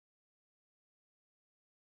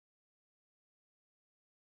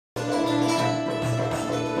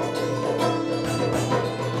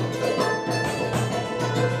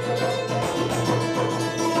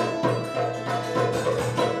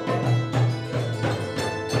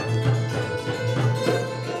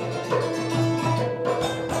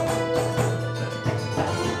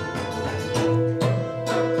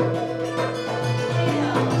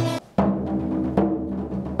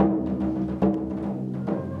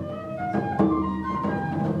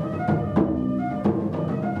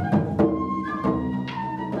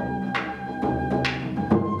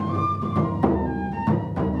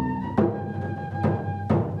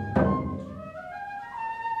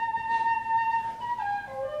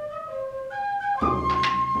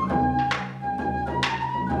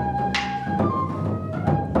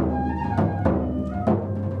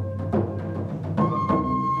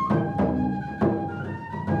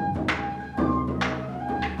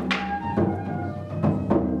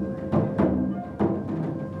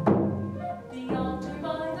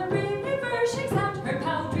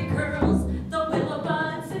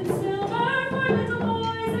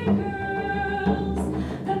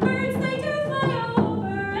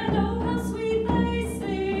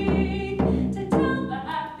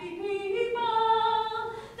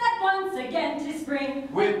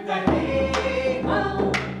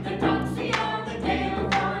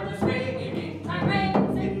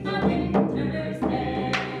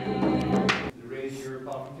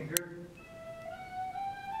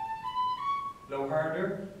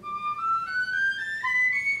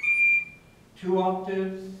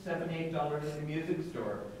it in the music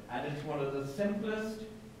store, and it's one of the simplest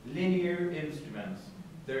linear instruments.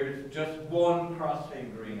 There's just one cross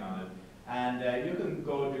fingering on it, and you can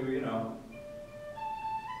go do, you know,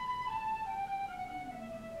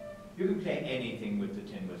 you can play anything with the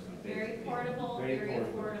tin whistle. Very portable, very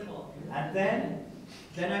affordable. And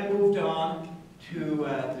then I moved on to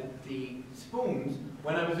the spoons.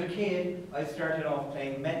 When I was a kid, I started off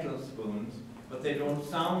playing metal spoons, but they don't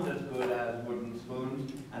sound as good as wooden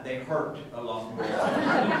spoons, and they hurt a lot more.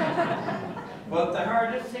 But the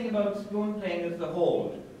hardest thing about spoon playing is the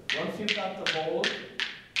hold. Once you've got the hold,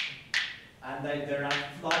 and they're not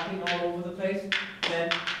flopping all over the place,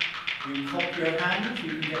 then you cup your hands,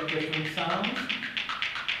 you can get different sounds.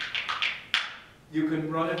 You can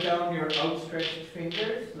run it down your outstretched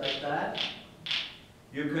fingers, like that.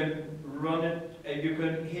 You can run it, you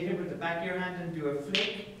can hit it with the back of your hand and do a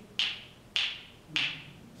flick.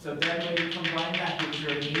 So then when you combine that with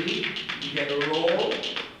your knee, you get a roll.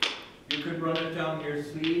 You can run it down your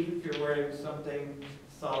sleeve if you're wearing something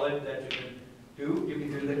solid that you can do. You can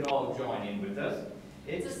do it all join in with us.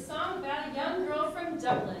 It's a song about a young girl from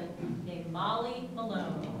Dublin named Molly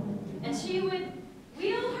Malone. And she would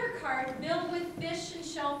wheel her cart filled with fish and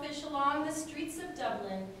shellfish along the streets of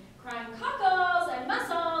Dublin, crying cockles and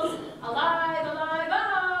mussels, alive, alive,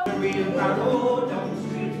 oh! Wheel cargo down the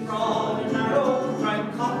street broad and narrow,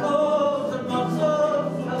 crying cockles and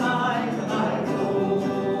mussels, alive, alive, oh!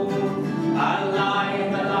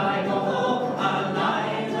 Alive, alive, oh!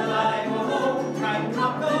 Alive, alive, oh! Crying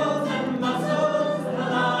cockles and mussels,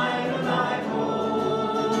 alive, alive, oh!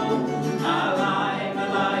 Alive,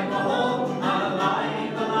 alive, oh!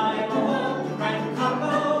 Alive, alive, oh! Crying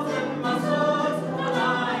cockles and mussels,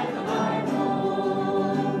 alive, alive,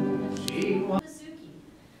 oh! She was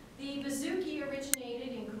The bouzouki originated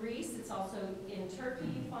in Greece. It's also in Turkey.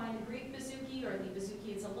 You find the Greek bouzouki, or the bouzouki.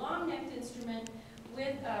 It's a long-necked instrument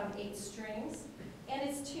with 8 strings, and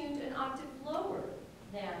it's tuned an octave lower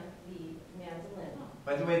than the mandolin.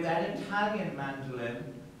 By the way, that Italian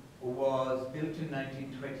mandolin was built in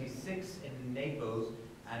 1926 in Naples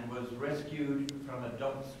and was rescued from a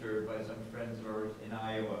dumpster by some friends of ours in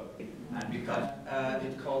Iowa. And because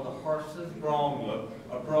it's called the horse's brongla.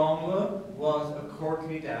 A brongla was a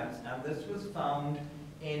courtly dance, and this was found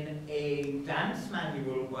in a dance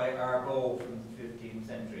manual by Arbeau from the 15th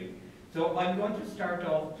century. So I'm going to start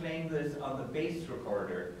off playing this on the bass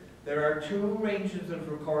recorder. There are 2 ranges of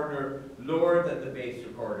recorder lower than the bass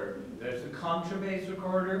recorder. There's a contrabass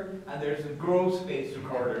recorder and there's a gross bass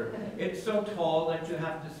recorder. It's so tall that you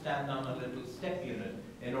have to stand on a little step unit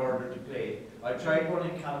in order to play. I tried one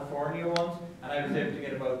in California once, and I was able to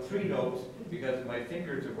get about 3 notes because my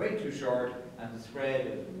fingers are way too short and the spread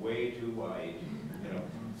is way too wide. You know.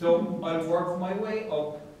 So I'll work my way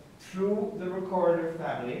up through the recorder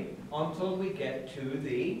family until we get to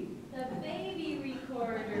the baby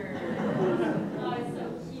recorder. Oh, it's so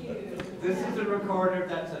cute. This is a recorder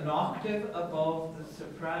that's an octave above the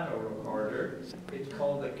soprano recorder. It's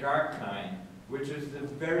called the Garklein, which is the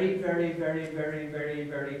very, very, very, very, very,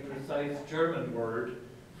 very precise German word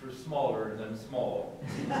for smaller than small.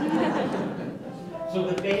 So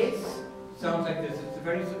the bass sounds like this. It's a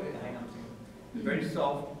very, hang on a second. It's very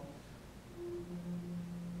soft.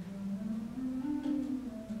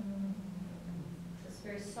 It's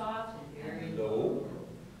very soft and very Low.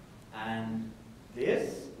 And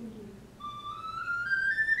this.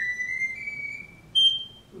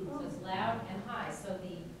 So it's loud and high. So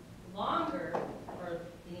the longer or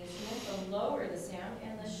the instrument, the lower the sound,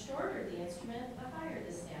 and the shorter the instrument, the higher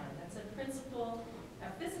the sound. That's a principle,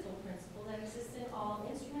 a physical principle that exists in all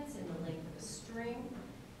instruments, in the length of a string.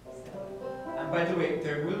 And by the way,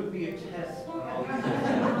 there will be a test on all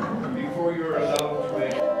these before you're allowed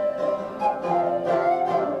to.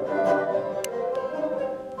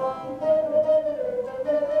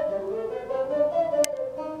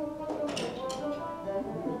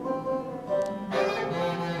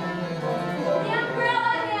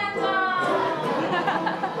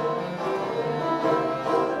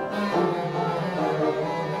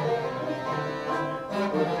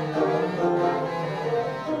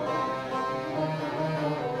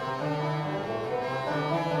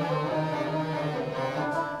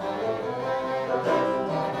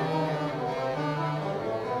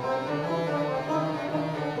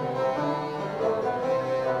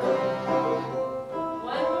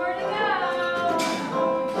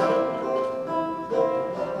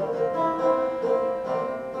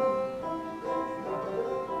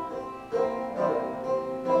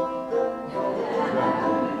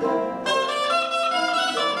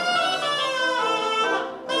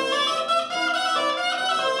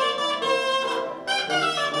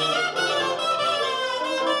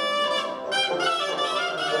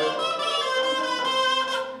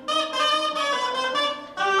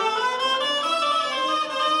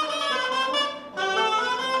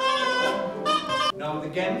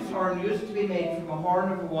 this to be made from a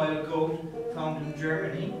horn of a wild goat found in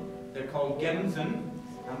Germany. They're called Gemsen.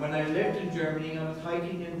 And when I lived in Germany, I was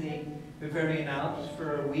hiking in the Bavarian Alps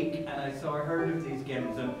for a week, and I saw a herd of these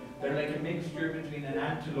Gemsen. They're like a mixture between an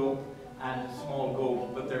antelope and a small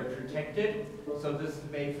goat, but they're protected. So this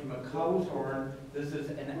is made from a cow's horn. This is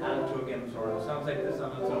an alto Gems horn. It sounds like this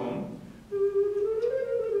on its own.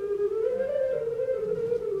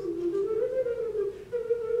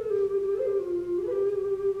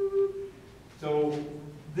 So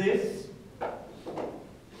this,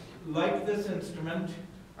 like this instrument,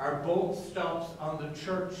 are both stops on the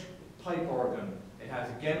church pipe organ. It has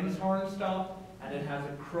a Gems horn stop and it has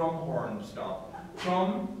a Krumm horn stop.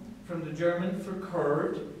 Krumm, from the German for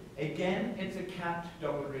curved. Again, it's a capped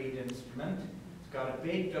double reed instrument. It's got a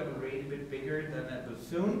big double reed, a bit bigger than a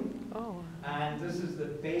bassoon. Oh. And this is the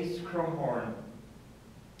bass Krumm horn.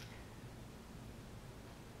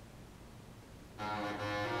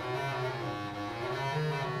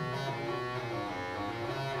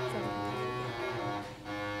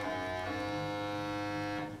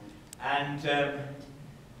 And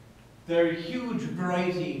there are huge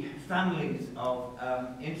variety, families of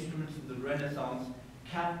instruments of the Renaissance,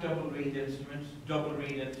 capped double reed instruments, double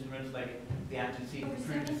reed instruments like the antecedent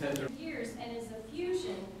predecessor. Years and is a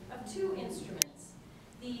fusion of two instruments.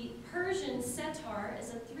 The Persian setar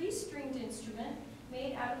is a three-stringed instrument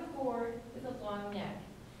made out of a gourd with a long neck.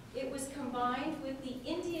 It was combined with the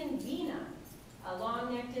Indian veena, a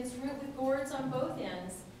long-necked instrument with gourds on both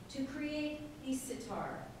ends, to create the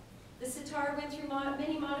sitar. The sitar went through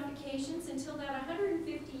many modifications until about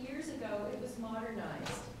 150 years ago it was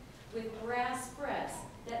modernized with brass frets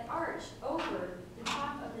that arch over the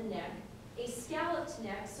top of the neck, a scalloped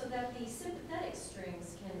neck so that the sympathetic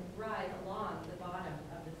strings can ride along the bottom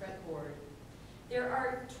of the fretboard. There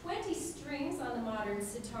are 20 strings on the modern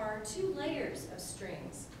sitar, 2 layers of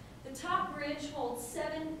strings. The top bridge holds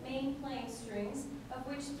 7 main playing strings, of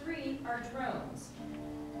which 3 are drones.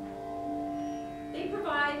 They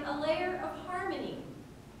provide a layer of harmony.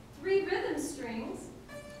 3 rhythm strings,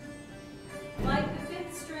 like the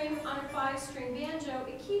 5th string on a 5-string banjo,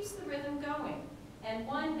 it keeps the rhythm going, and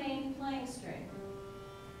 1 main playing string.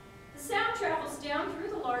 The sound travels down through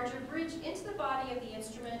the larger bridge into the body of the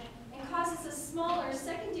instrument and causes a smaller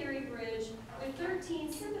secondary bridge with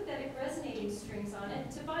 13 sympathetic resonating strings on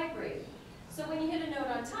it to vibrate. So when you hit a note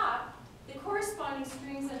on top, the corresponding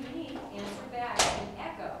strings underneath answer back and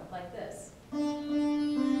echo like this.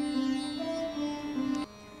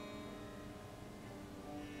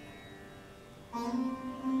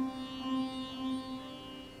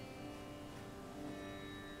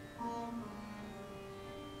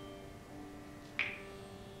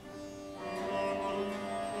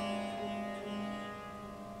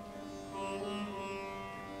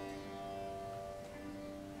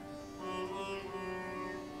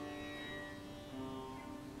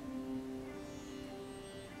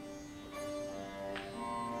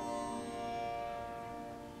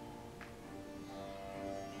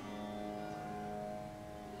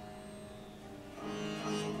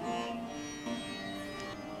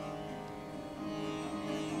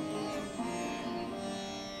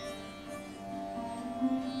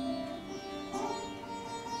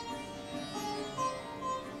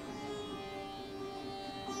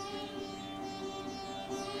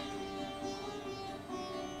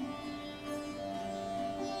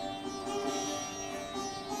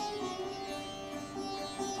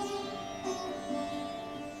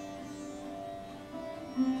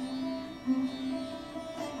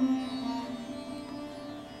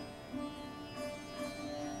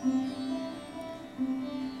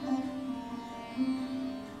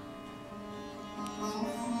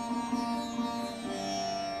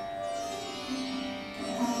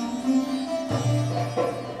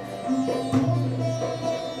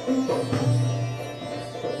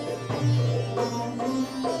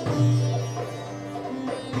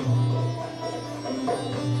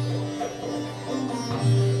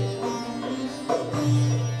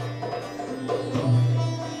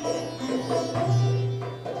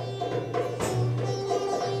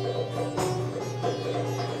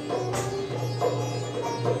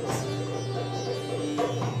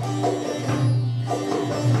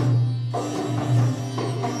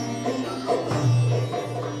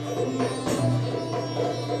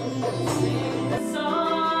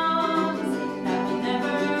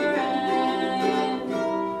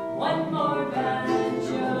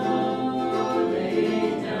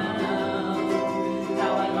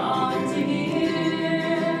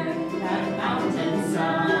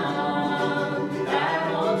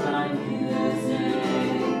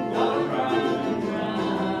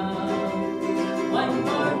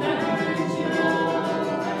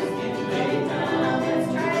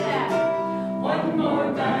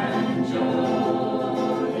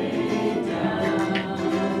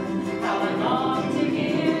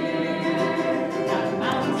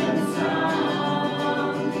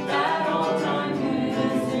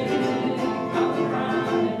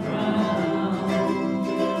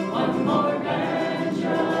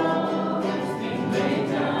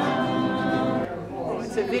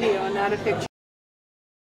 a video and not a picture.